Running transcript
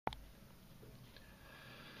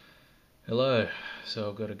Hello, so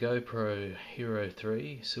I've got a GoPro Hero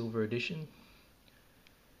 3 Silver Edition,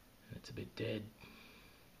 and it's a bit dead.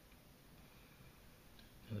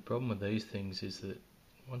 And the problem with these things is that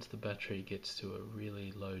once the battery gets to a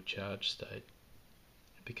really low charge state,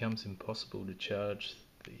 it becomes impossible to charge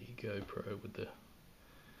the GoPro with the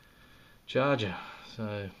charger,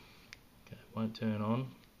 so it won't turn on.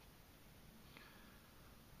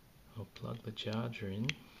 I'll plug the charger in,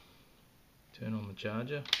 turn on the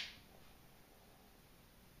charger.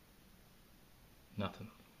 Nothing.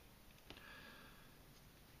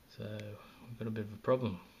 So we've got a bit of a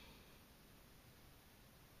problem.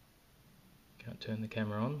 Can't turn the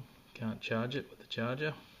camera on, can't charge it with the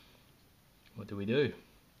charger. What do we do?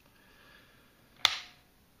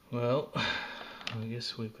 Well, I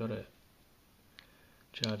guess we've got to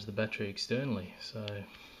charge the battery externally. So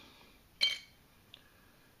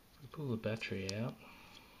we pull the battery out.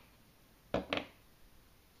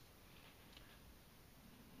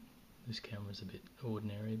 This camera's a bit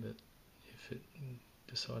ordinary, but if it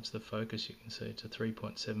decides to focus, you can see it's a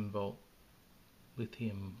 3.7 volt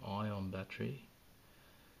lithium ion battery.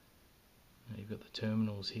 Now you've got the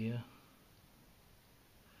terminals here,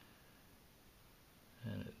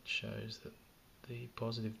 and it shows that the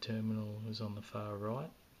positive terminal is on the far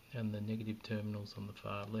right and the negative terminal's on the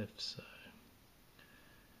far left, so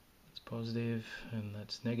that's positive and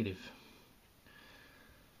that's negative.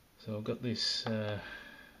 So I've got this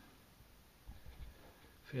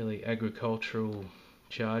fairly agricultural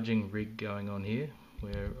charging rig going on here,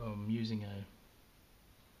 where I'm using a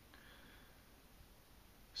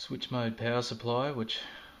switch mode power supply which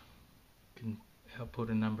can output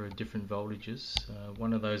a number of different voltages.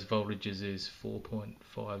 One of those voltages is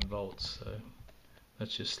 4.5 volts, so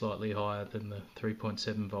that's just slightly higher than the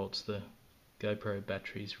 3.7 volts the GoPro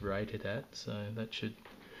battery's rated at, so that should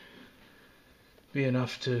be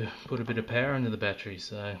enough to put a bit of power into the battery.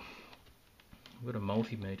 So I've got a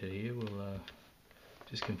multimeter here. We'll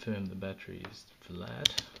just confirm the battery is flat,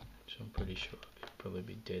 which I'm pretty sure it'll probably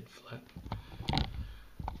be dead flat.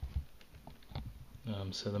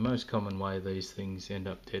 So the most common way these things end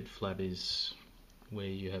up dead flat is where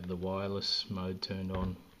you have the wireless mode turned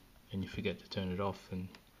on and you forget to turn it off, and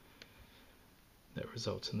that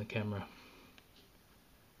results in the camera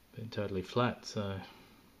being totally flat. So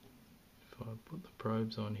if I put the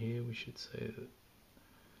probes on here, we should see that.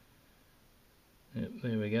 Yep,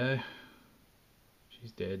 there we go.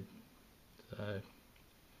 She's dead. So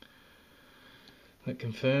that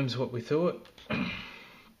confirms what we thought. Okay,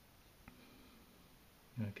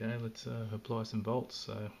 let's apply some volts.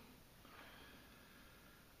 So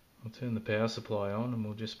I'll turn the power supply on and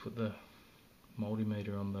we'll just put the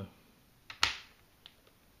multimeter on the...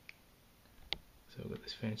 So I've got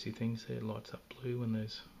this fancy thing, see it lights up blue when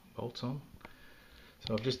there's volts on.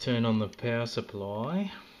 So I've just turned on the power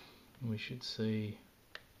supply and we should see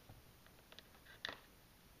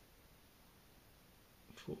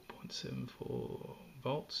 4.74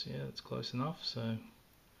 volts. Yeah, that's close enough, so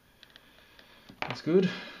that's good.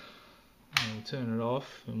 And we'll turn it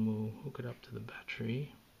off and we'll hook it up to the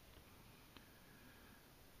battery.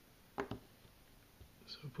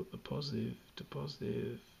 So we'll put the positive to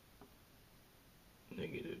positive,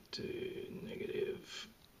 negative to negative.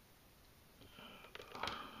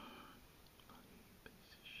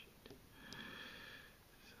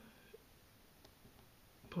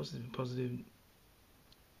 Positive, positive,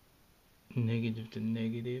 negative to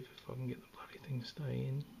negative, if I can get the bloody thing to stay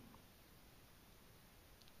in.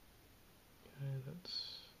 Okay,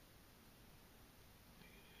 that's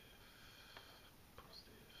negative,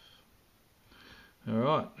 positive.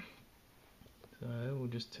 Alright, so we'll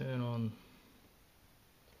just turn on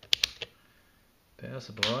power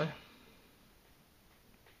supply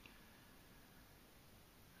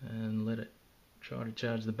and let it try to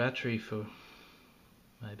charge the battery for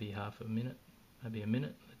maybe half a minute, maybe a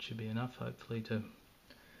minute. That should be enough, hopefully, to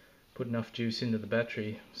put enough juice into the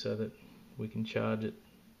battery so that we can charge it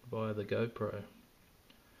via the GoPro.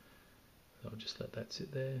 So I'll just let that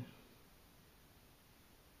sit there.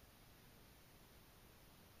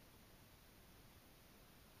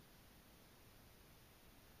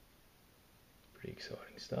 Pretty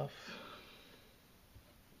exciting stuff.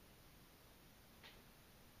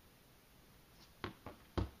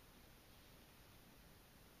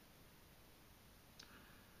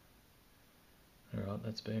 Alright,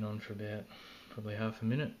 that's been on for about probably half a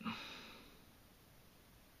minute.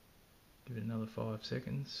 Give it another 5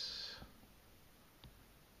 seconds.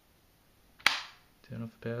 Turn off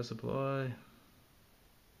the power supply.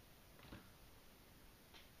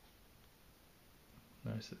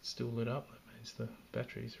 Notice it's still lit up. That means the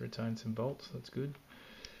battery's retained some volts. That's good.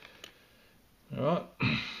 Alright,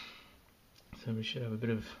 so we should have a bit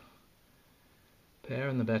of power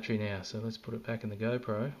in the battery now, so let's put it back in the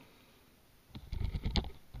GoPro.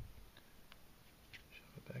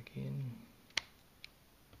 Shove it back in.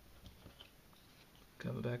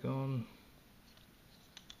 Cover back on.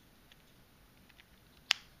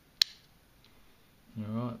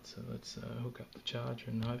 Alright, so let's hook up the charger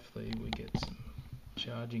and hopefully we get some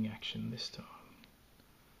charging action this time.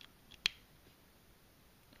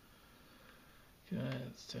 Okay,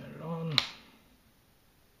 let's turn it on.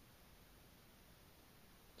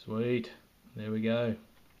 Sweet, there we go.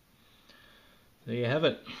 There you have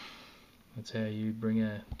it. That's how you bring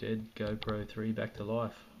a dead GoPro 3 back to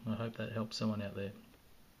life. I hope that helps someone out there.